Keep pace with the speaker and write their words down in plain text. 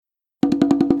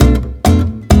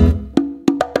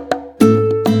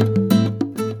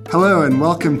Hello and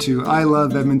welcome to I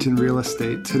Love Edmonton Real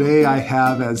Estate. Today I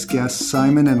have as guests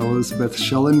Simon and Elizabeth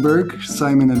Schellenberg.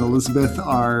 Simon and Elizabeth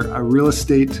are a real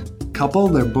estate couple.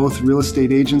 They're both real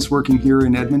estate agents working here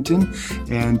in Edmonton,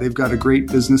 and they've got a great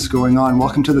business going on.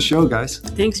 Welcome to the show, guys.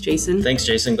 Thanks, Jason. Thanks,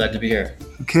 Jason. Glad to be here.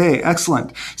 Okay,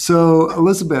 excellent. So,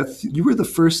 Elizabeth, you were the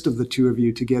first of the two of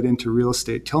you to get into real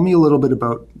estate. Tell me a little bit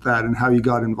about that and how you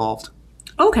got involved.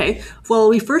 Okay. Well,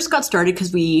 we first got started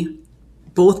because we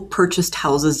both purchased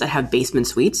houses that have basement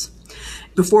suites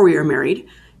before we were married.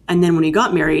 And then when we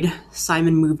got married,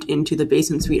 Simon moved into the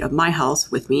basement suite of my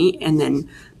house with me. And then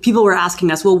people were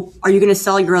asking us, well, are you going to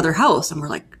sell your other house? And we're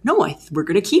like, no, we're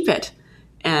going to keep it.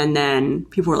 And then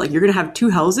people were like, you're going to have two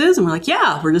houses? And we're like,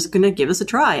 yeah, we're just going to give this a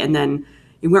try. And then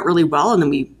it went really well. And then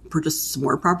we purchased some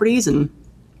more properties and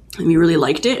we really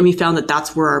liked it. And we found that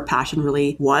that's where our passion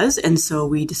really was. And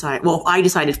so I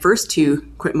decided first to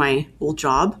quit my old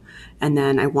job. And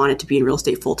then I wanted to be in real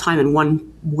estate full time. And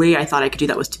one way I thought I could do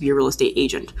that was to be a real estate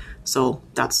agent. So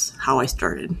that's how I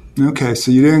started. Okay. So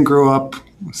you didn't grow up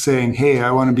saying, hey, I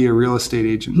want to be a real estate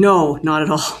agent. No, not at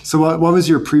all. So what was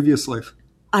your previous life?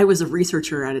 I was a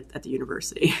researcher at the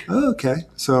university. Oh, okay.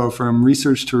 So from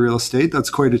research to real estate,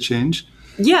 that's quite a change.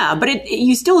 Yeah, but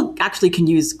you still actually can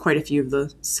use quite a few of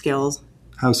the skills.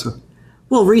 How so?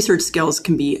 Well, research skills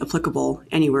can be applicable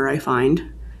anywhere, I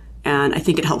find. And I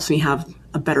think it helps me have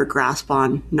a better grasp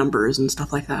on numbers and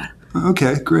stuff like that.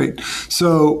 Okay, great.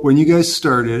 So when you guys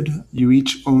started, you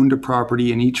each owned a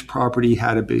property and each property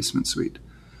had a basement suite.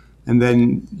 And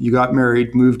then you got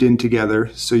married, moved in together.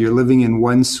 So you're living in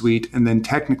one suite and then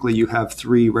technically you have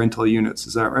 3 rental units.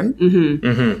 Is that right? Mm-hmm.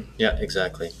 Mm-hmm. Yeah,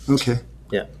 exactly. Okay.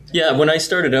 Yeah, when I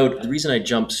started out, the reason I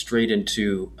jumped straight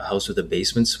into a house with a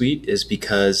basement suite is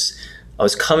because I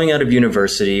was coming out of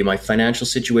university. My financial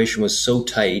situation was so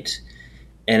tight.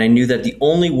 And I knew that the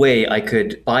only way I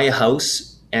could buy a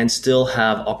house and still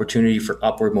have opportunity for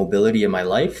upward mobility in my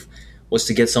life was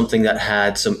to get something that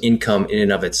had some income in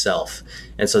and of itself.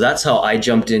 And so that's how I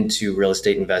jumped into real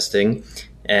estate investing.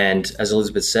 And as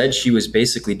Elizabeth said, she was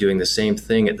basically doing the same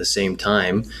thing at the same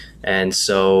time. And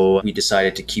so we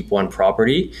decided to keep one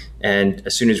property. And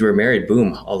as soon as we were married,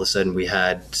 boom, all of a sudden we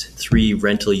had 3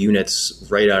 rental units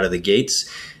right out of the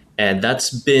gates. And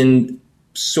that's been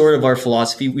sort of our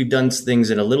philosophy. We've done things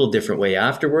in a little different way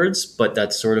afterwards, but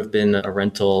that's sort of been a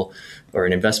rental or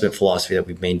an investment philosophy that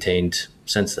we've maintained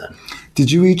since then.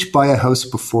 Did you each buy a house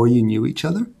before you knew each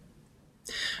other?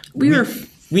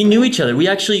 We knew each other.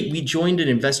 We joined an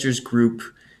investors group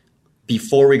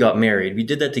before we got married. We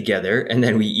did that together, and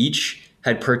then we each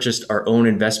had purchased our own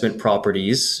investment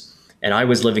properties, and I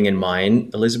was living in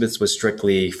mine. Elizabeth's was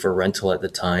strictly for rental at the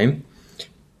time.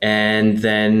 And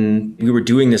then we were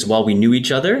doing this while we knew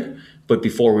each other, but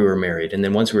before we were married. And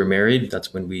then once we were married,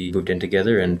 that's when we moved in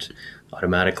together, and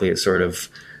automatically it sort of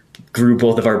grew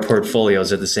both of our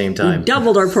portfolios at the same time. We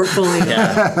doubled our portfolio.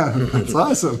 Yeah. That's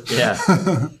awesome. Yeah.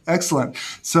 Excellent.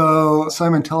 So,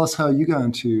 Simon, tell us how you got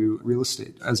into real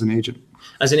estate as an agent.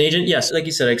 As an agent, yes. Like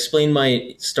you said, I explained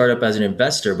my startup as an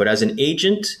investor, but as an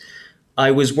agent,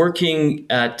 I was working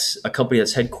at a company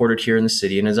that's headquartered here in the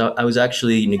city, and I was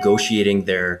actually negotiating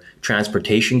their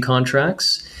transportation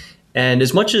contracts. And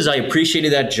as much as I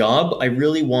appreciated that job, I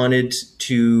really wanted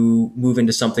to move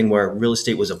into something where real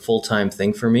estate was a full-time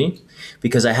thing for me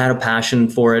because I had a passion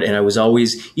for it. And I was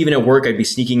always, even at work, I'd be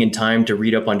sneaking in time to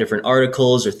read up on different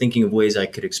articles or thinking of ways I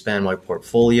could expand my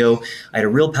portfolio. I had a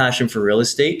real passion for real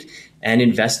estate and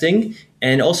investing.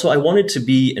 And also I wanted to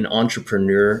be an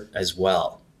entrepreneur as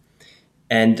well.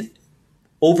 And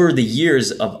over the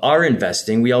years of our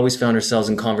investing, we always found ourselves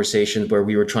in conversations where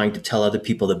we were trying to tell other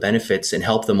people the benefits and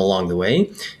help them along the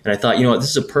way. And I thought, you know what,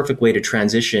 this is a perfect way to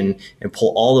transition and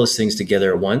pull all those things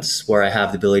together at once, where I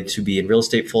have the ability to be in real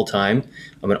estate full time.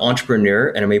 I'm an entrepreneur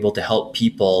and I'm able to help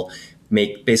people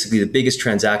make basically the biggest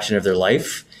transaction of their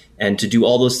life. And to do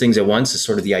all those things at once is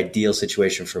sort of the ideal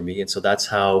situation for me. And so that's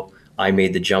how I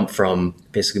made the jump from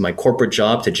basically my corporate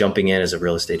job to jumping in as a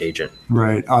real estate agent.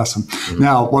 Right. Awesome. Mm-hmm.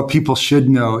 Now, what people should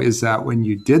know is that when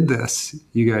you did this,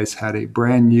 you guys had a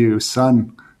brand new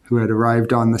son who had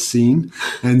arrived on the scene.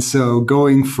 And so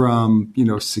going from,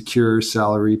 secure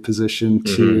salary position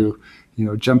to,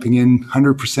 jumping in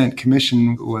 100%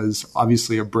 commission was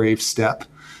obviously a brave step.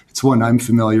 It's one I'm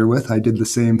familiar with. I did the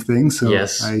same thing. So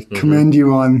yes. I commend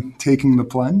you on taking the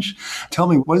plunge. Tell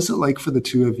me, what is it like for the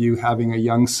two of you having a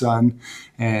young son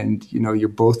and, you're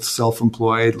both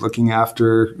self-employed, looking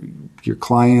after your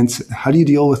clients? How do you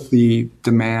deal with the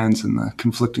demands and the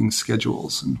conflicting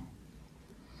schedules?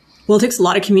 Well, it takes a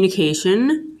lot of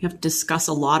communication. We have to discuss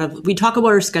we talk about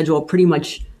our schedule pretty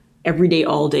much every day,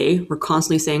 all day. We're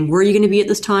constantly saying, where are you going to be at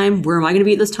this time? Where am I going to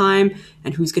be at this time?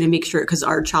 And who's going to make sure, because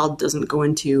our child doesn't go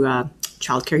into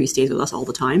childcare. He stays with us all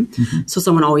the time. Mm-hmm. So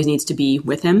someone always needs to be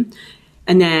with him.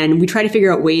 And then we try to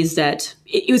figure out ways that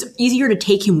it was easier to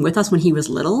take him with us when he was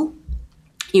little.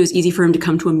 It was easy for him to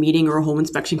come to a meeting or a home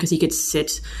inspection because he could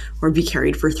sit or be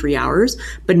carried for 3 hours.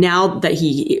 But now that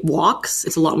he walks,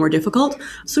 it's a lot more difficult.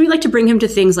 So we like to bring him to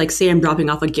things like, say I'm dropping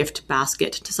off a gift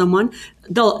basket to someone.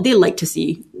 They like to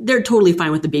see. They're totally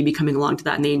fine with the baby coming along to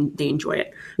that, and they enjoy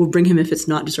it. We'll bring him if it's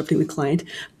not disrupting the client.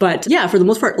 But yeah, for the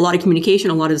most part, a lot of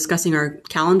communication, a lot of discussing our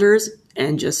calendars,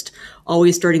 and just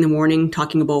always starting the morning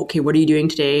talking about, okay, what are you doing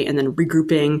today? And then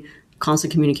regrouping,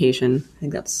 constant communication. I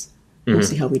think that's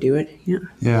mostly how we do it. Yeah.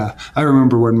 Yeah. I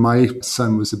remember when my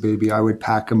son was a baby, I would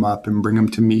pack him up and bring him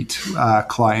to meet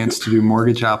clients to do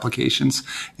mortgage applications.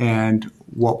 And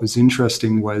what was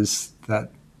interesting was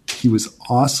that he was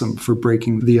awesome for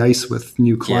breaking the ice with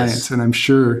new clients. Yes. And I'm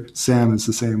sure Sam is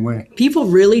the same way. People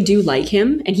really do like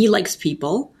him, and he likes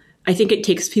people. I think it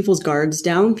takes people's guards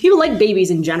down. People like babies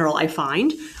in general, I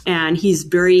find. And he's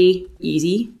very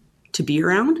easy to be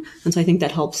around. And so I think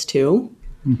that helps too.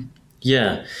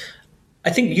 Yeah. I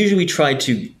think usually we try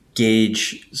to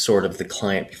gauge sort of the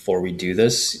client before we do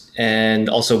this. And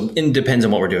also it depends on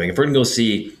what we're doing. If we're going to go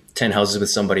see 10 houses with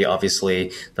somebody,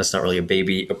 obviously that's not really a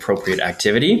baby appropriate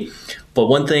activity. But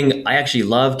one thing, I actually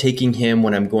love taking him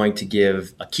when I'm going to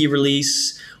give a key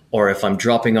release, or if I'm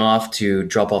dropping off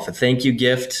a thank you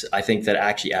gift. I think that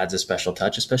actually adds a special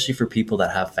touch, especially for people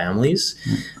that have families.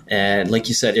 And like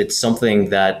you said, it's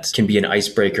something that can be an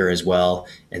icebreaker as well.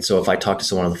 And so if I talk to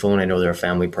someone on the phone, I know they're a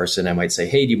family person, I might say,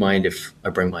 hey, do you mind if I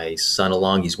bring my son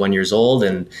along? He's 1 year old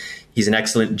and he's an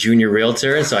excellent junior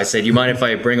realtor. And so I say, do you mind if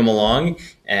I bring him along?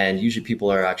 And usually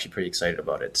people are actually pretty excited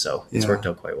about it. So it's worked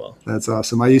out quite well. That's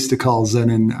awesome. I used to call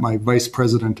Zenon my vice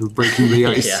president of breaking the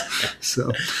ice.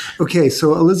 So, okay.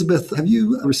 So Elizabeth, have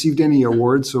you received any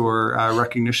awards or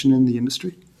recognition in the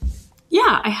industry?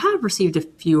 Yeah, I have received a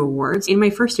few awards. In my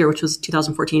first year, which was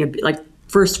 2014, like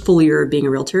first full year of being a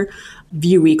realtor,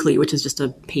 View Weekly, which is just a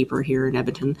paper here in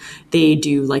Edmonton, they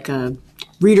do like a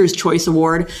Reader's Choice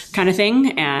Award kind of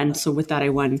thing. And so with that, I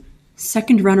won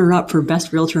second runner-up for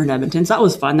Best Realtor in Edmonton. So that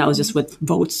was fun. That was just with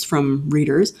votes from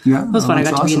readers. Yeah, it was fun. I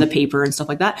got to be in the paper and stuff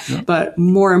like that. Yeah. But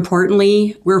more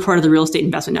importantly, we're part of the Real Estate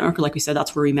Investment Network. Like we said,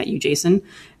 that's where we met you, Jason.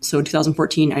 So in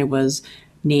 2014, I was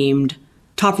named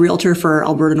top realtor for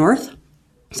Alberta North.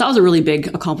 So that was a really big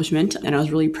accomplishment, and I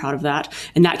was really proud of that.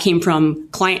 And that came from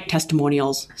client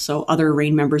testimonials. So other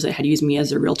REIN members that had used me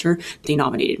as a realtor, they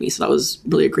nominated me. So that was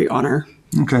really a great honor.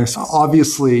 Okay. So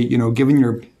obviously, given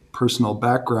your personal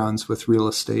backgrounds with real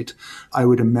estate, I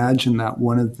would imagine that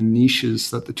one of the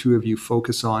niches that the two of you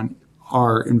focus on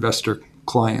are investor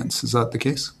clients. Is that the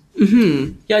case?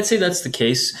 Mm-hmm. Yeah, I'd say that's the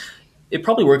case. It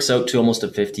probably works out to almost a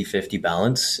 50-50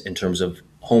 balance in terms of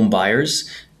home buyers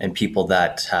and people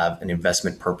that have an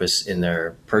investment purpose in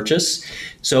their purchase.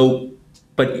 So,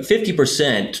 but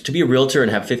 50%, to be a realtor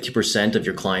and have 50% of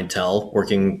your clientele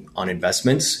working on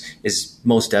investments is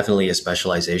most definitely a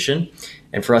specialization.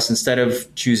 And for us, instead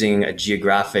of choosing a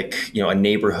geographic, a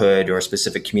neighborhood or a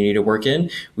specific community to work in,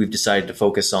 we've decided to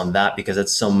focus on that because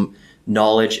it's some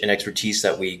knowledge and expertise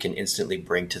that we can instantly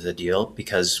bring to the deal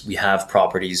because we have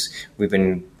properties. We've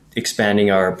been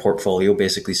expanding our portfolio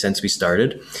basically since we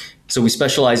started. So we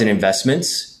specialize in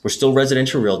investments. We're still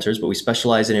residential realtors, but we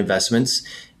specialize in investments.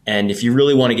 And if you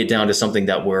really want to get down to something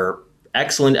that we're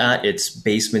excellent at, it's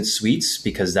basement suites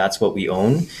because that's what we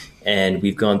own. And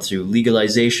we've gone through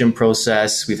legalization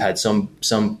process. We've had some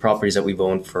properties that we've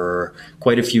owned for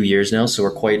quite a few years now. So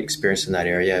we're quite experienced in that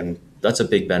area. And that's a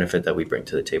big benefit that we bring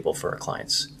to the table for our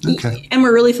clients. Okay. And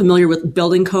we're really familiar with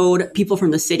building code, people from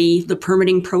the city, the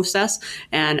permitting process.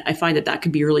 And I find that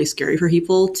could be really scary for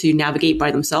people to navigate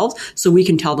by themselves. So we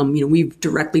can tell them, we've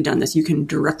directly done this. You can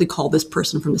directly call this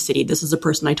person from the city. This is the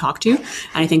person I talk to. And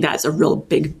I think that's a real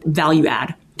big value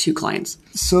add to clients.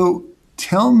 So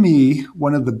tell me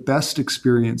one of the best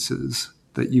experiences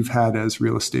that you've had as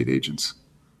real estate agents.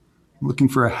 I'm looking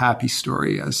for a happy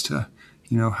story as to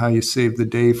how you saved the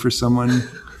day for someone.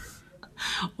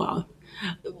 Wow.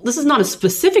 This is not a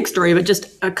specific story, but just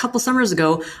a couple summers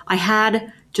ago, I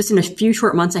had, just in a few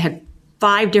short months, I had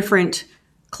 5 different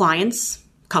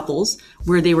couples,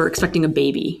 where they were expecting a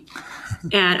baby.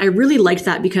 And I really liked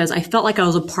that because I felt like I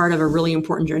was a part of a really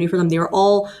important journey for them. They were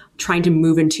all trying to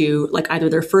move into like either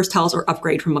their first house or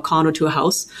upgrade from a condo to a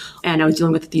house. And I was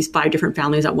dealing with these 5 different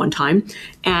families at one time.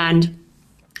 And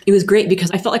it was great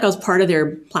because I felt like I was part of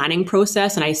their planning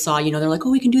process. And I saw, they're like, oh,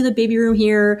 we can do the baby room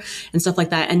here and stuff like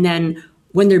that. And then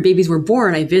when their babies were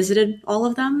born, I visited all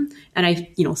of them and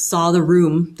I, saw the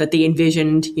room that they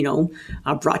envisioned,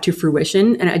 brought to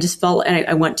fruition. And I just felt, and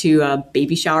I went to a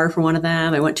baby shower for one of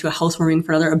them. I went to a housewarming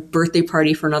for another, a birthday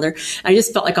party for another. I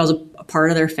just felt like I was a part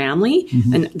of their family.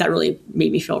 Mm-hmm. And that really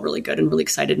made me feel really good and really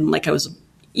excited. And like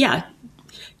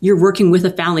you're working with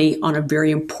a family on a very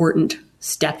important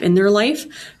step in their life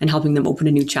and helping them open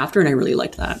a new chapter. And I really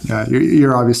liked that. Yeah,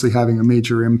 you're obviously having a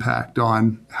major impact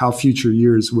on how future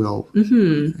years will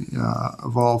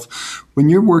evolve. When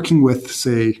you're working with,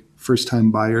 say, first-time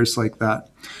buyers like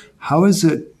that, how is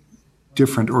it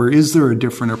different, or is there a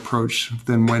different approach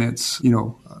than when it's,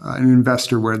 an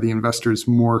investor where the investor is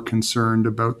more concerned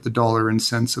about the dollar and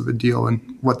cents of a deal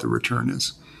and what the return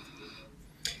is?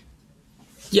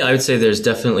 Yeah, I would say there's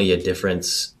definitely a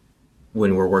difference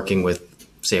when we're working with,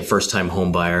 say, a first-time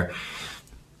home buyer.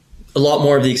 A lot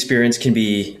more of the experience can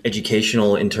be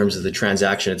educational in terms of the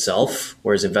transaction itself,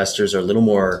 whereas investors are a little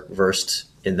more versed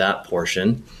in that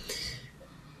portion.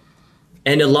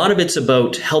 And a lot of it's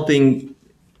about helping.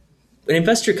 An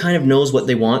investor kind of knows what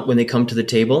they want when they come to the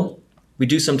table. We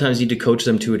do sometimes need to coach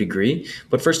them to a degree,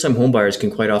 but first-time home buyers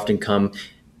can quite often come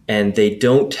and they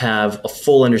don't have a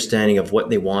full understanding of what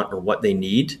they want or what they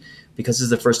need, because this is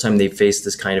the first time they've faced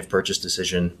this kind of purchase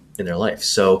decision in their life.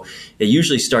 So it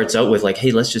usually starts out with like,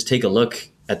 hey, let's just take a look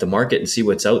at the market and see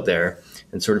what's out there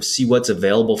and sort of see what's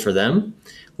available for them.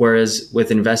 Whereas with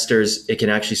investors, it can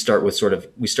actually start with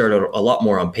we start out a lot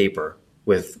more on paper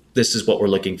with, this is what we're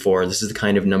looking for. This is the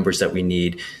kind of numbers that we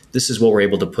need. This is what we're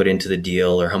able to put into the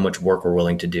deal or how much work we're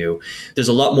willing to do. There's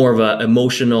a lot more of an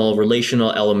emotional,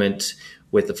 relational element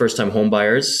with the first-time home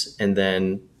buyers, and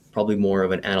then probably more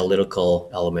of an analytical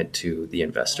element to the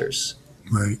investors.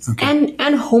 Right. Okay.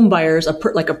 And home buyers,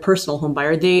 like a personal home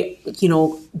buyer, they,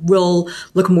 will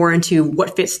look more into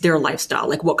what fits their lifestyle,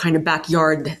 like what kind of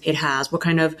backyard it has, what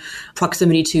kind of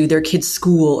proximity to their kids'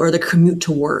 school or the commute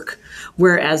to work.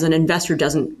 Whereas an investor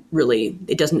doesn't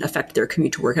affect their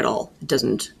commute to work at all. That's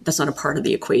not a part of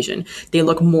the equation. They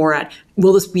look more at,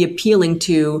 will this be appealing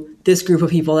to this group of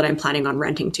people that I'm planning on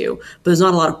renting to? But there's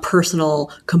not a lot of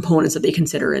personal components that they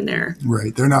consider in there.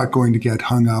 Right. They're not going to get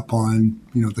hung up on,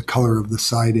 the color of the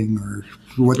siding or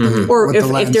what the or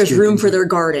if there's room for is. their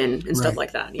garden and stuff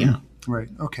like that. Yeah. Right.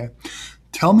 Okay.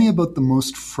 Tell me about the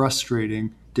most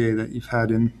frustrating day that you've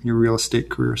had in your real estate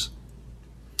careers.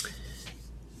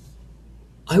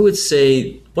 I would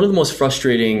say one of the most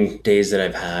frustrating days that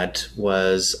I've had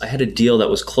was I had a deal that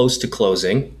was close to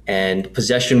closing, and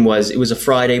it was a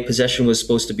Friday. Possession was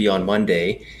supposed to be on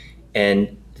Monday.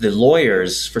 And the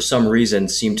lawyers, for some reason,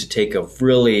 seemed to take a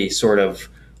really sort of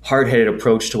hard-headed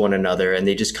approach to one another. And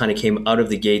they just kind of came out of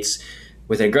the gates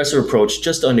with an aggressive approach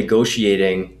just on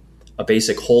negotiating a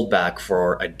basic holdback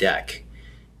for a deck.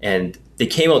 And they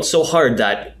came out so hard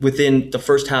that within the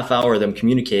first half hour of them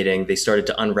communicating, they started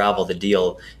to unravel the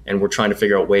deal and were trying to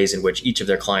figure out ways in which each of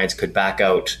their clients could back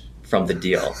out from the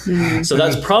deal. Mm-hmm. So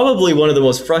that's probably one of the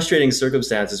most frustrating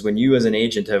circumstances when you as an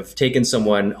agent have taken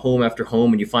someone home after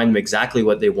home and you find them exactly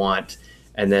what they want.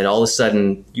 And then all of a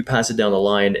sudden you pass it down the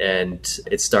line and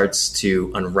it starts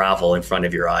to unravel in front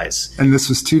of your eyes. And this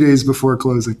was 2 days before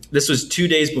closing. This was 2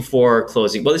 days before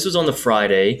closing. Well, this was on the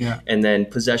Friday, and then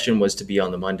possession was to be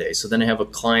on the Monday. So then I have a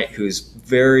client who's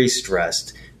very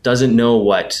stressed, doesn't know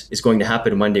what is going to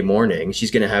happen Monday morning.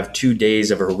 She's going to have 2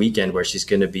 days of her weekend where she's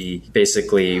going to be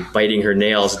basically biting her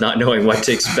nails, not knowing what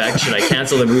to expect. Should I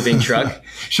cancel the moving truck?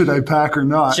 Should I pack or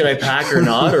not?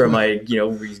 Or am I,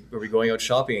 are we going out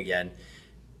shopping again?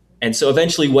 And so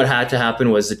eventually what had to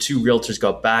happen was the two realtors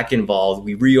got back involved.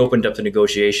 We reopened up the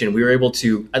negotiation. We were able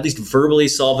to at least verbally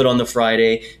solve it on the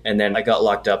Friday. And then I got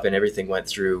locked up and everything went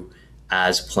through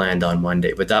as planned on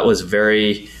Monday. But that was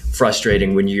very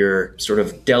frustrating when you're sort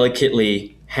of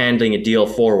delicately handling a deal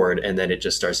forward and then it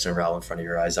just starts to unravel in front of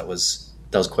your eyes. That was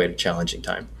quite a challenging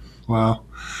time. Wow.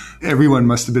 Everyone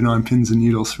must have been on pins and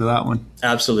needles for that one.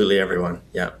 Absolutely everyone.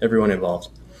 Yeah, everyone involved.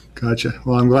 Gotcha.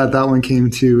 Well, I'm glad that one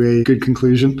came to a good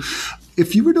conclusion.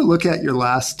 If you were to look at your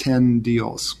last 10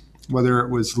 deals, whether it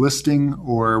was listing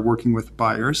or working with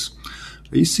buyers,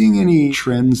 are you seeing any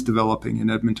trends developing in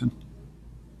Edmonton?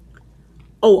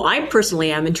 Oh, I personally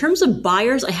am. In terms of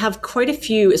buyers, I have quite a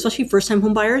few, especially first-time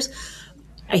home buyers.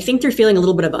 I think they're feeling a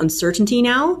little bit of uncertainty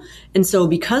now. And so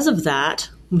because of that,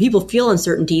 when people feel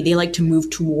uncertainty, they like to move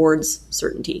towards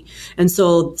certainty. And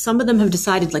so some of them have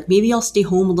decided, like, maybe I'll stay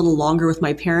home a little longer with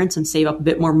my parents and save up a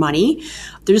bit more money.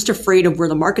 They're just afraid of where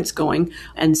the market's going.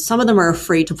 And some of them are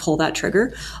afraid to pull that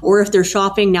trigger. Or if they're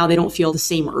shopping now, they don't feel the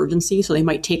same urgency, so they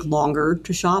might take longer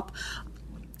to shop.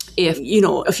 If,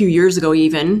 a few years ago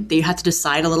even, they had to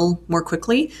decide a little more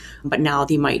quickly, but now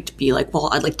they might be like, well,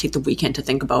 I'd like to take the weekend to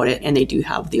think about it, and they do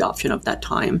have the option of that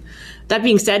time. That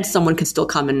being said, someone could still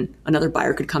come and another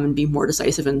buyer could come and be more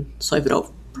decisive and swipe it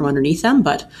out from underneath them,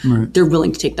 but they're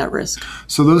willing to take that risk.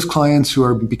 So those clients who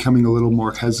are becoming a little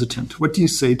more hesitant, what do you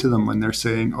say to them when they're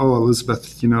saying, oh,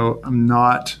 Elizabeth, I'm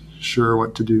not sure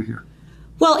what to do here?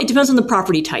 Well, it depends on the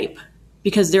property type,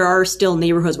 because there are still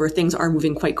neighborhoods where things are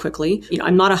moving quite quickly.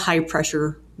 I'm not a high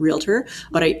pressure realtor,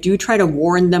 but I do try to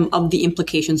warn them of the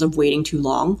implications of waiting too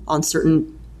long on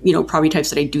certain property types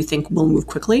that I do think will move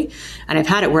quickly. And I've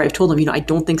had it where I've told them, I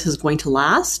don't think this is going to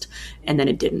last. And then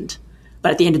it didn't.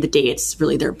 But at the end of the day, it's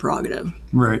really their prerogative.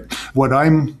 Right. What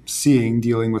I'm seeing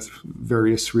dealing with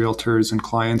various realtors and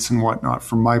clients and whatnot,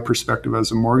 from my perspective as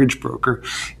a mortgage broker,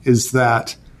 is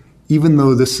that even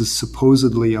though this is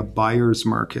supposedly a buyer's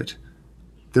market,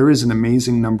 there is an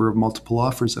amazing number of multiple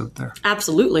offers out there.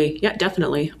 Absolutely. Yeah,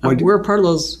 definitely. We're a part of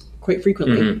those quite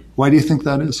frequently. Mm-hmm. Why do you think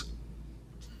that is?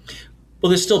 Well,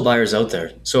 there's still buyers out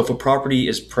there. So if a property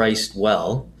is priced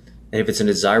well, and if it's in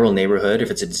a desirable neighborhood, if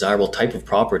it's a desirable type of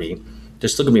property,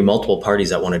 there's still going to be multiple parties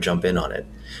that want to jump in on it.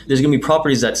 There's going to be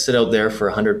properties that sit out there for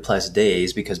 100 plus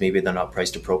days because maybe they're not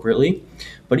priced appropriately.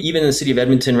 But even in the city of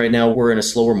Edmonton right now, we're in a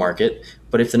slower market.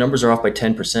 But if the numbers are off by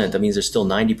 10%, that means there's still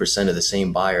 90% of the same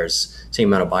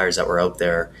amount of buyers that were out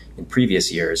there in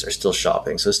previous years are still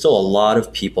shopping. So there's still a lot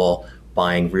of people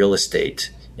buying real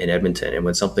estate in Edmonton. And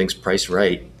when something's priced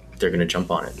right, they're going to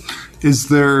jump on it. Is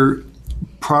there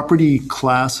property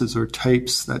classes or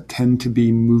types that tend to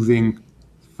be moving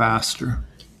faster?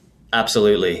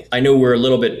 Absolutely. I know we're a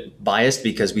little bit biased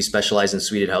because we specialize in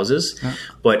suited houses,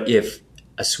 but if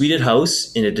a suited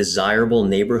house in a desirable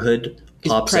neighborhood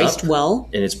pops up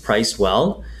and it's priced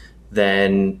well,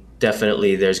 then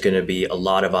definitely there's going to be a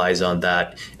lot of eyes on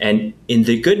that. And in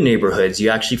the good neighborhoods, you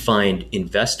actually find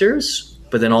investors,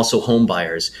 but then also home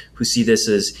buyers who see this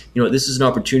as, this is an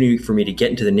opportunity for me to get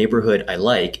into the neighborhood I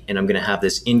like, and I'm going to have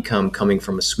this income coming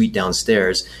from a suite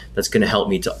downstairs that's going to help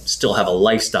me to still have a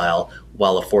lifestyle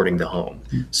while affording the home.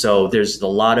 So there's a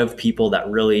lot of people that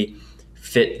really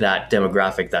fit that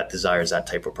demographic that desires that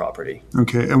type of property.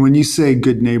 Okay. And when you say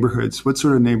good neighborhoods, what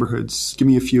sort of neighborhoods? Give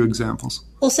me a few examples.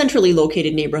 Well, centrally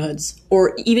located neighborhoods,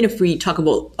 or even if we talk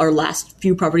about our last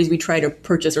few properties we tried to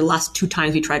purchase, or last 2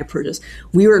 times we tried to purchase,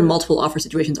 we were in multiple offer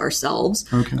situations ourselves.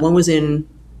 Okay. One was in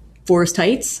Forest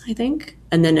Heights, I think,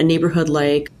 and then a neighborhood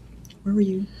like, where were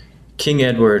you? King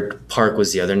Edward Park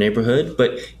was the other neighborhood,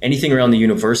 but anything around the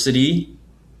university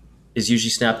is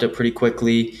usually snapped up pretty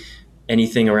quickly.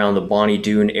 Anything around the Bonnie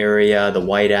Doon area, the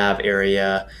White Ave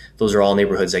area, those are all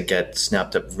neighborhoods that get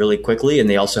snapped up really quickly. And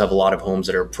they also have a lot of homes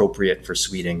that are appropriate for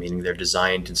suiting, meaning they're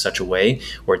designed in such a way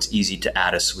where it's easy to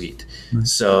add a suite. Right.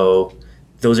 So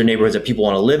those are neighborhoods that people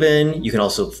want to live in. You can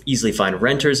also easily find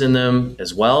renters in them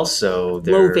as well. So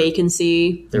they're low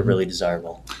vacancy. They're really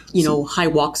desirable. High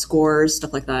walk scores,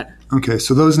 stuff like that. Okay,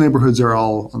 so those neighborhoods are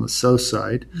all on the south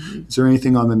side. Mm-hmm. Is there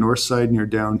anything on the north side near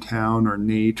downtown or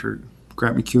Nate or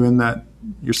Grant MacEwan that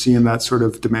you're seeing that sort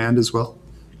of demand as well?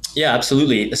 Yeah,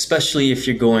 absolutely. Especially if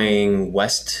you're going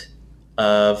west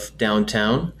of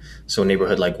downtown. So a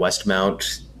neighborhood like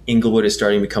Westmount, Inglewood is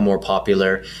starting to become more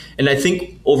popular. And I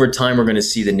think over time, we're going to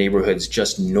see the neighborhoods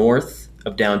just north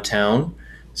of downtown,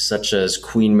 such as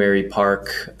Queen Mary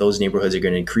Park. Those neighborhoods are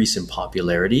going to increase in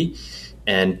popularity.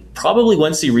 And probably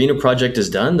once the arena project is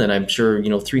done, then I'm sure,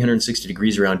 360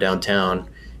 degrees around downtown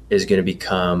is going to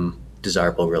become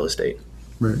desirable real estate.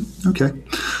 Right. Okay.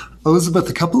 Elizabeth,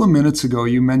 a couple of minutes ago,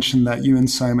 you mentioned that you and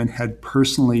Simon had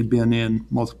personally been in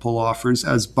multiple offers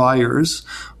as buyers.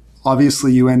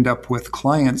 Obviously, you end up with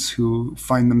clients who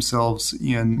find themselves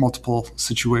in multiple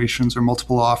situations or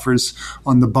multiple offers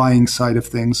on the buying side of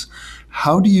things.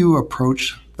 How do you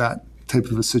approach that type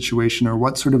of a situation, or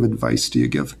what sort of advice do you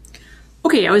give?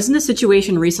 Okay, I was in a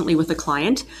situation recently with a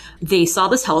client. They saw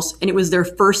this house and it was their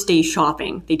first day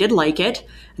shopping. They did like it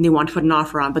and they wanted to put an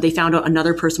offer on, but they found out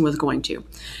another person was going to.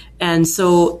 And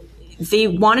so they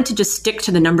wanted to just stick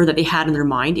to the number that they had in their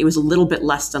mind. It was a little bit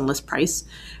less than list price.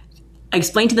 I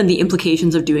explained to them the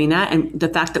implications of doing that and the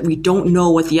fact that we don't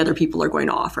know what the other people are going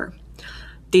to offer.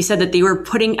 They said that they were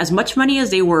putting as much money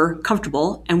as they were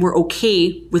comfortable and were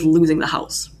okay with losing the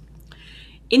house.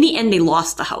 In the end, they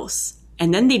lost the house.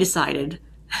 And then they decided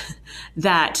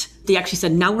that they actually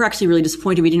said, now we're actually really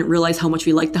disappointed. We didn't realize how much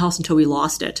we liked the house until we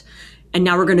lost it. And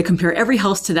now we're going to compare every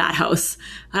house to that house.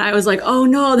 And I was like, oh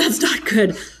no, that's not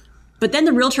good. But then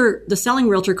the selling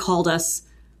realtor called us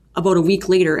about a week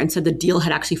later and said the deal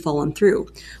had actually fallen through.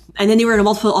 And then they were in a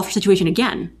multiple offer situation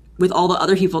again with all the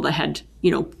other people that had,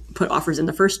 put offers in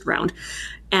the first round.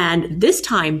 And this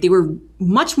time they were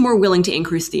much more willing to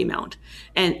increase the amount.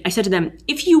 And I said to them,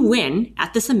 if you win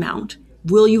at this amount,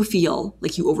 will you feel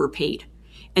like you overpaid?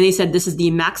 And they said, this is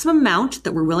the maximum amount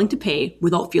that we're willing to pay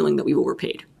without feeling that we've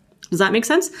overpaid. Does that make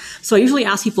sense? So I usually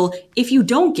ask people, if you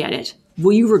don't get it,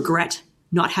 will you regret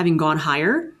not having gone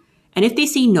higher? And if they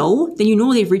say no, then you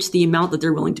know they've reached the amount that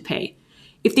they're willing to pay.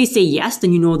 If they say yes,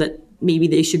 then you know that maybe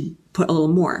they should put a little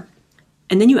more.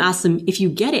 And then you ask them, if you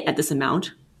get it at this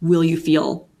amount, will you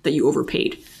feel that you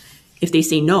overpaid? If they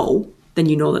say no, then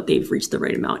you know that they've reached the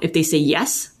right amount. If they say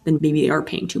yes, then maybe they are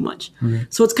paying too much. Mm-hmm.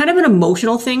 So it's kind of an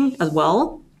emotional thing as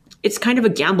well. It's kind of a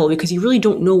gamble because you really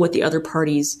don't know what the other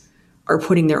parties are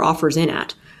putting their offers in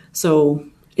at. So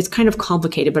it's kind of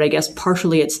complicated, but I guess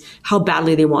partially it's how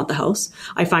badly they want the house.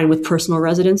 I find with personal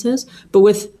residences, but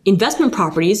with investment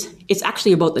properties, it's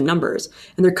actually about the numbers.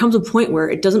 And there comes a point where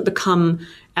it doesn't become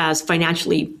as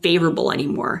financially favorable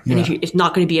anymore. Yeah. And if it's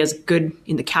not going to be as good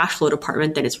in the cash flow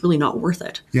department, then it's really not worth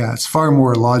it. Yeah, it's far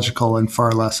more logical and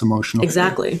far less emotional.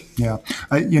 Exactly. Yeah.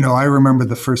 I remember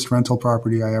the first rental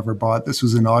property I ever bought. This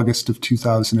was in August of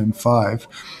 2005,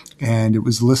 and it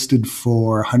was listed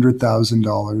for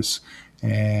 $100,000.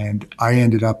 And I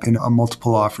ended up in a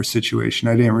multiple offer situation.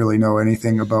 I didn't really know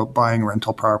anything about buying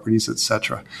rental properties,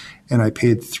 etc. And I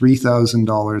paid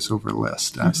 $3,000 over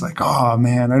list. And I was like, oh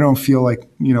man, I don't feel like,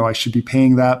 I should be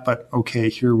paying that, but okay,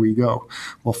 here we go.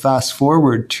 Well, fast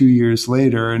forward 2 years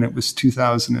later, and it was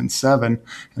 2007,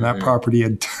 and that property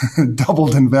had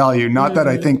doubled in value. Not that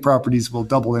I think properties will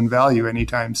double in value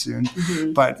anytime soon,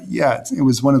 but yeah, it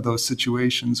was one of those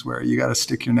situations where you got to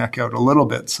stick your neck out a little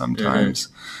bit sometimes.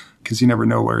 Because you never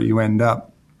know where you end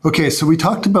up. Okay, so we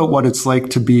talked about what it's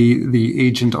like to be the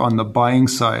agent on the buying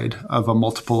side of a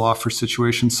multiple offer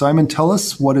situation. Simon, tell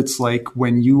us what it's like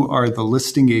when you are the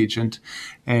listing agent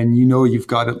and you've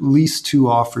got at least 2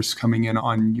 offers coming in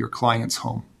on your client's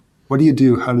home. What do you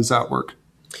do? How does that work?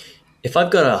 If I've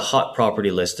got a hot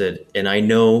property listed and I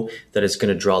know that it's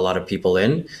going to draw a lot of people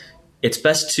in, it's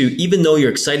best to, even though you're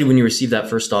excited when you receive that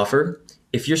first offer,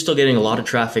 if you're still getting a lot of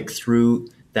traffic through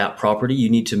that property, you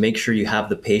need to make sure you have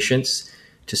the patience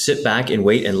to sit back and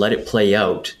wait and let it play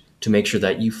out to make sure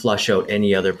that you flush out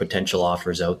any other potential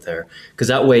offers out there. Because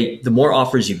that way, the more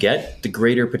offers you get, the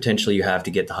greater potential you have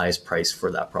to get the highest price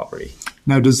for that property.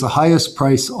 Now, does the highest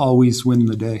price always win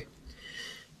the day?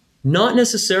 Not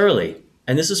necessarily.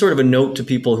 And this is sort of a note to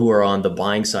people who are on the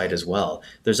buying side as well.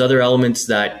 There's other elements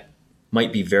that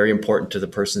might be very important to the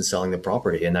person selling the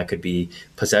property, and that could be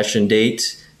possession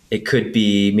date. It could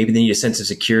be maybe they need a sense of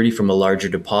security from a larger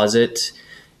deposit.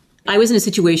 I was in a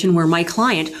situation where my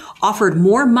client offered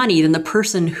more money than the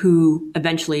person who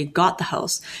eventually got the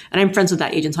house. And I'm friends with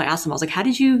that agent. So I asked them, I was like, how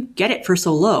did you get it for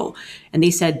so low? And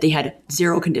they said they had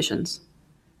 0 conditions.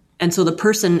 And so the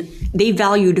person, they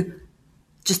valued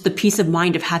just the peace of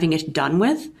mind of having it done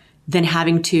with than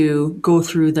having to go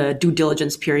through the due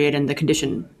diligence period and the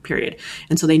condition period.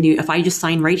 And so they knew if I just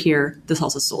sign right here, this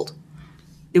house is sold.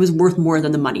 It was worth more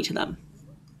than the money to them.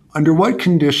 Under what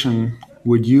condition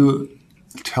would you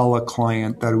tell a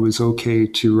client that it was okay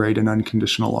to write an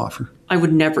unconditional offer? I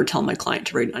would never tell my client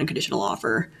to write an unconditional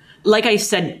offer. Like I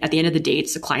said, at the end of the day,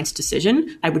 it's the client's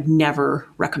decision. I would never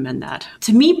recommend that.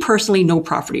 To me personally, no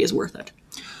property is worth it.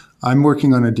 I'm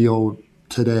working on a deal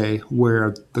today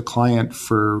where the client,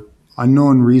 for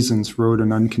unknown reasons, wrote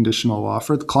an unconditional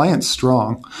offer. The client's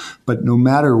strong, but no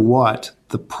matter what,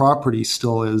 the property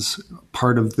still is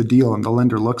part of the deal and the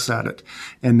lender looks at it.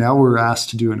 And now we're asked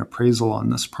to do an appraisal on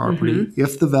this property.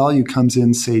 If the value comes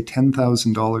in, say,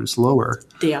 $10,000 lower,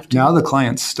 now the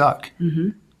client's stuck.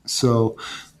 So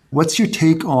what's your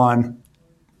take on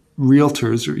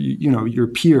realtors or, your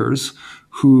peers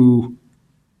who,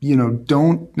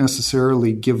 don't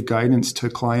necessarily give guidance to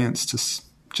clients to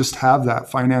just have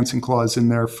that financing clause in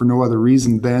there for no other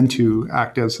reason than to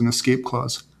act as an escape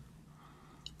clause?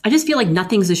 I just feel like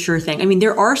nothing's a sure thing. I mean,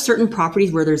 there are certain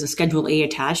properties where there's a Schedule A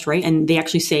attached, right? And they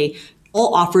actually say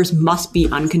all offers must be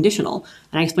unconditional.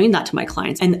 And I explained that to my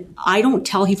clients. And I don't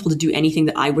tell people to do anything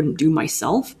that I wouldn't do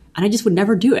myself. And I just would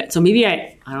never do it. So maybe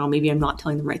I don't know, maybe I'm not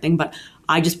telling them the right thing, but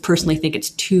I just personally think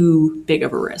it's too big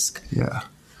of a risk. Yeah.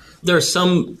 There are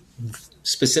some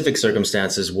specific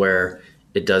circumstances where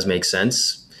it does make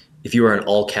sense. If you are an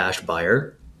all cash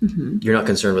buyer, you're not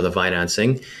concerned with the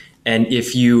financing. And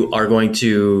if you are going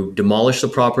to demolish the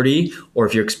property, or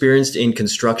if you're experienced in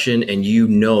construction and you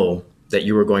know that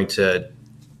you are going to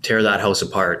tear that house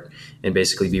apart and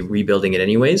basically be rebuilding it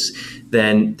anyways,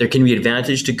 then there can be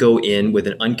advantage to go in with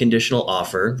an unconditional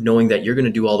offer, knowing that you're going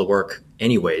to do all the work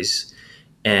anyways.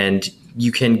 And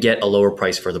you can get a lower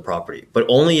price for the property. But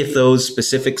only if those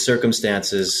specific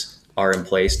circumstances are in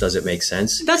place does it make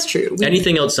sense. That's true.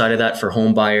 Anything outside of that for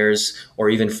home buyers or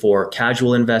even for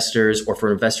casual investors or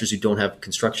for investors who don't have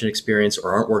construction experience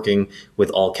or aren't working with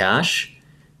all cash,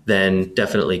 then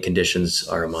definitely conditions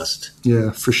are a must.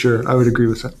 Yeah, for sure. I would agree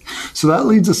with that. So that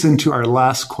leads us into our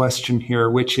last question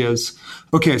here, which is,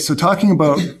 okay, so talking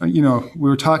about, we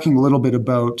were talking a little bit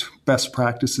about best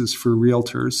practices for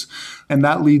realtors. And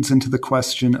that leads into the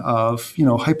question of,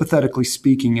 hypothetically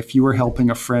speaking, if you were helping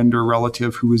a friend or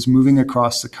relative who was moving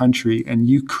across the country and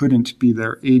you couldn't be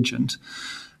their agent,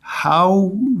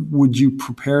 how would you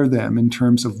prepare them in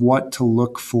terms of what to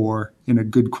look for in a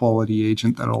good quality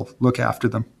agent that'll look after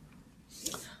them?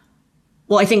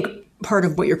 Well, I think part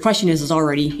of what your question is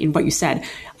already in what you said.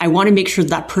 I want to make sure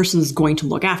that person is going to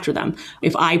look after them.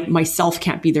 If I myself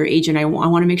can't be their agent, I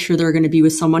want to make sure they're going to be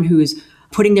with someone who's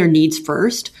putting their needs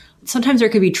first. Sometimes there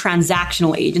could be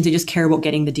transactional agents. They just care about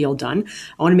getting the deal done.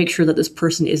 I want to make sure that this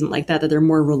person isn't like that they're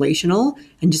more relational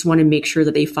and just want to make sure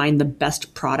that they find the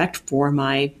best product for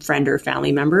my friend or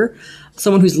family member.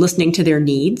 Someone who's listening to their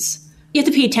needs. You have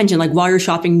to pay attention, like while you're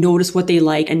shopping, notice what they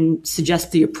like and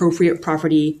suggest the appropriate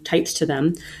property types to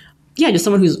them. Yeah, just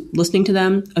someone who's listening to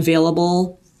them,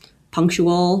 available,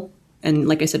 punctual, and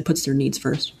like I said, puts their needs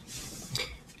first.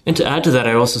 And to add to that,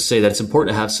 I also say that it's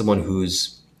important to have someone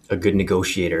who's a good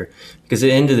negotiator, because at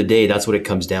the end of the day, that's what it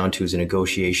comes down to, is a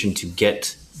negotiation to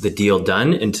get the deal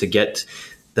done and to get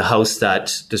the house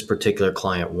that this particular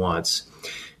client wants.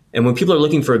 And when people are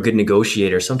looking for a good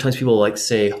negotiator, sometimes people like to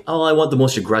say, oh, I want the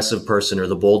most aggressive person or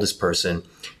the boldest person.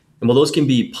 And while those can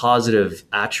be positive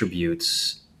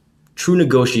attributes, true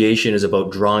negotiation is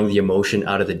about drawing the emotion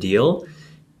out of the deal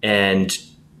and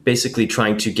basically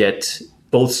trying to get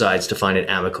both sides to find an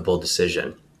amicable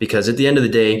decision. Because at the end of the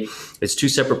day, it's two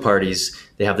separate parties.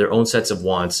 They have their own sets of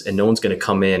wants, and no one's going to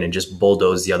come in and just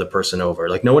bulldoze the other person over.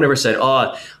 Like, no one ever said,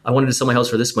 oh, I wanted to sell my house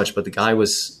for this much, but the guy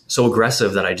was so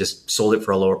aggressive that I just sold it for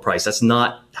a lower price. That's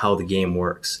not how the game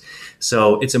works.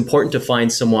 So it's important to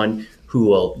find someone who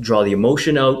will draw the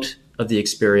emotion out of the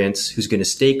experience, who's going to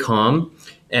stay calm.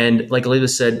 And like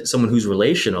Elizabeth said, someone who's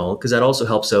relational, because that also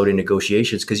helps out in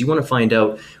negotiations, because you want to find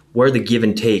out where the give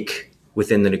and take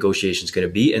within the negotiation is going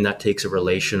to be. And that takes a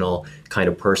relational kind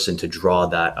of person to draw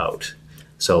that out.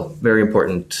 So very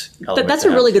important element. That's a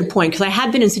really good point, because I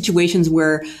have been in situations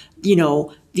where,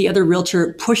 the other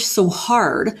realtor pushed so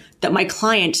hard that my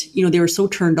client, they were so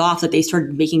turned off that they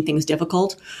started making things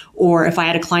difficult. Or if I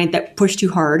had a client that pushed too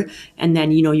hard and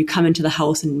then, you come into the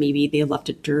house and maybe they left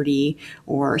it dirty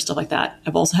or stuff like that.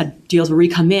 I've also had deals where we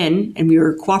come in and we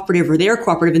were cooperative or they're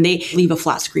cooperative and they leave a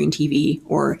flat screen TV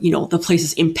or, the place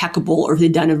is impeccable or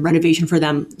they've done a renovation for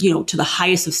them, to the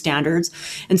highest of standards.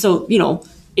 And so,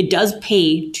 it does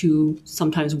pay to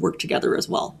sometimes work together as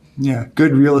well. Yeah,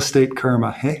 good real estate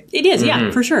karma, hey? It is, yeah,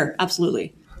 for sure.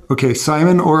 Absolutely. Okay,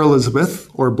 Simon or Elizabeth,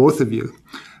 or both of you,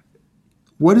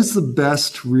 what is the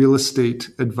best real estate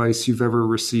advice you've ever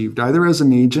received, either as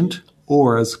an agent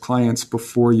or as clients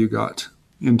before you got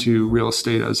into real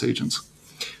estate as agents?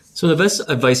 So the best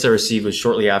advice I received was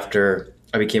shortly after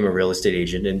I became a real estate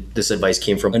agent. And this advice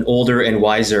came from an older and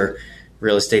wiser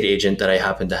real estate agent that I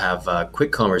happened to have a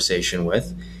quick conversation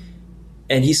with.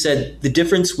 And he said, the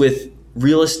difference with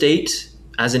real estate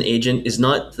as an agent is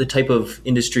not the type of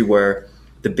industry where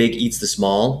the big eats the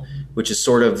small, which is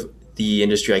sort of the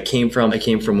industry I came from. I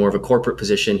came from more of a corporate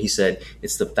position. He said,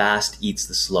 it's the fast eats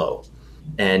the slow.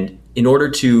 And in order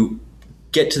to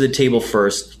get to the table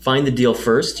first, find the deal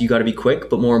first, you got to be quick.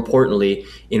 But more importantly,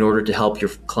 in order to help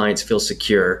your clients feel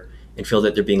secure and feel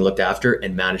that they're being looked after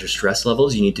and manage your stress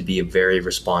levels, you need to be a very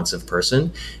responsive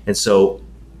person. And so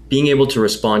being able to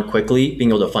respond quickly, being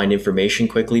able to find information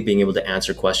quickly, being able to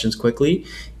answer questions quickly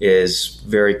is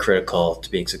very critical to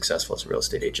being successful as a real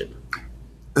estate agent.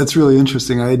 That's really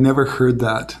interesting. I had never heard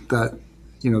that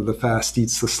the fast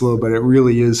eats the slow, but it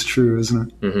really is true, isn't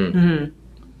it? Mm-hmm. Mm-hmm.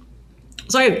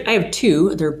 So I have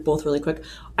two. They're both really quick.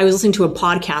 I was listening to a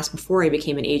podcast before I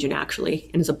became an agent, actually.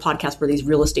 And it's a podcast where these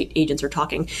real estate agents are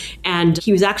talking. And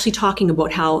he was actually talking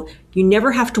about how you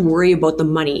never have to worry about the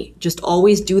money. Just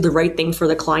always do the right thing for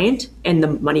the client and the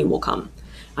money will come.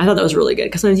 I thought that was really good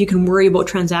because sometimes you can worry about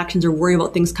transactions or worry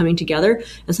about things coming together.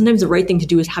 And sometimes the right thing to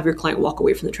do is have your client walk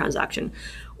away from the transaction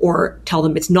or tell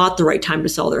them it's not the right time to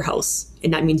sell their house.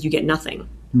 And that means you get nothing.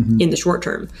 Mm-hmm. In the short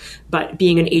term. But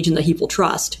being an agent that people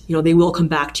trust, they will come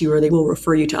back to you or they will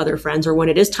refer you to other friends, or when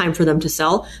it is time for them to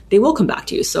sell, they will come back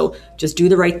to you. So just do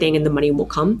the right thing and the money will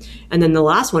come. And then the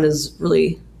last one is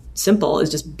really simple, is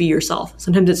just be yourself.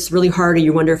 Sometimes it's really hard and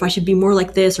you wonder if I should be more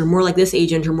like this or more like this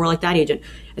agent or more like that agent.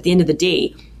 At the end of the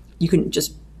day, you can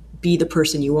just be the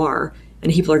person you are.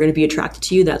 And people are going to be attracted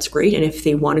to you. That's great. And if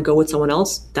they want to go with someone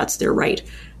else, that's their right.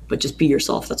 But just be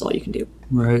yourself. That's all you can do.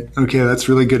 Right. Okay. That's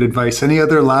really good advice. Any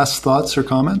other last thoughts or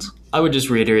comments? I would just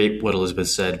reiterate what Elizabeth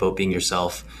said about being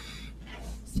yourself,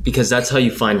 because that's how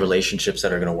you find relationships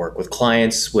that are going to work with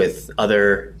clients, with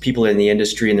other people in the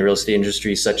industry, in the real estate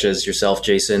industry, such as yourself,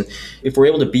 Jason. If we're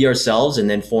able to be ourselves and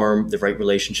then form the right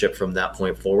relationship from that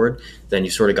point forward, then you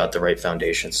sort of got the right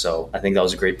foundation. So I think that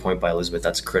was a great point by Elizabeth.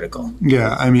 That's critical.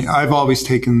 Yeah. I mean, I've always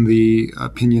taken the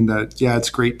opinion that, yeah, it's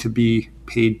great to be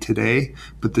paid today,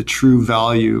 but the true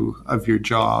value of your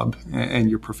job and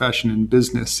your profession and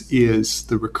business is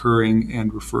the recurring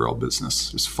and referral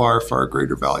business. There's far, far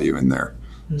greater value in there.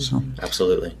 So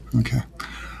Absolutely.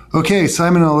 Okay,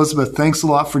 Simon and Elizabeth, thanks a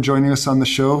lot for joining us on the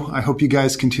show. I hope you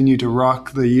guys continue to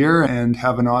rock the year and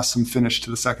have an awesome finish to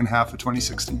the second half of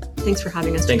 2016. Thanks for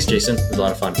having us. Thanks, Jason. It was a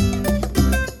lot of fun.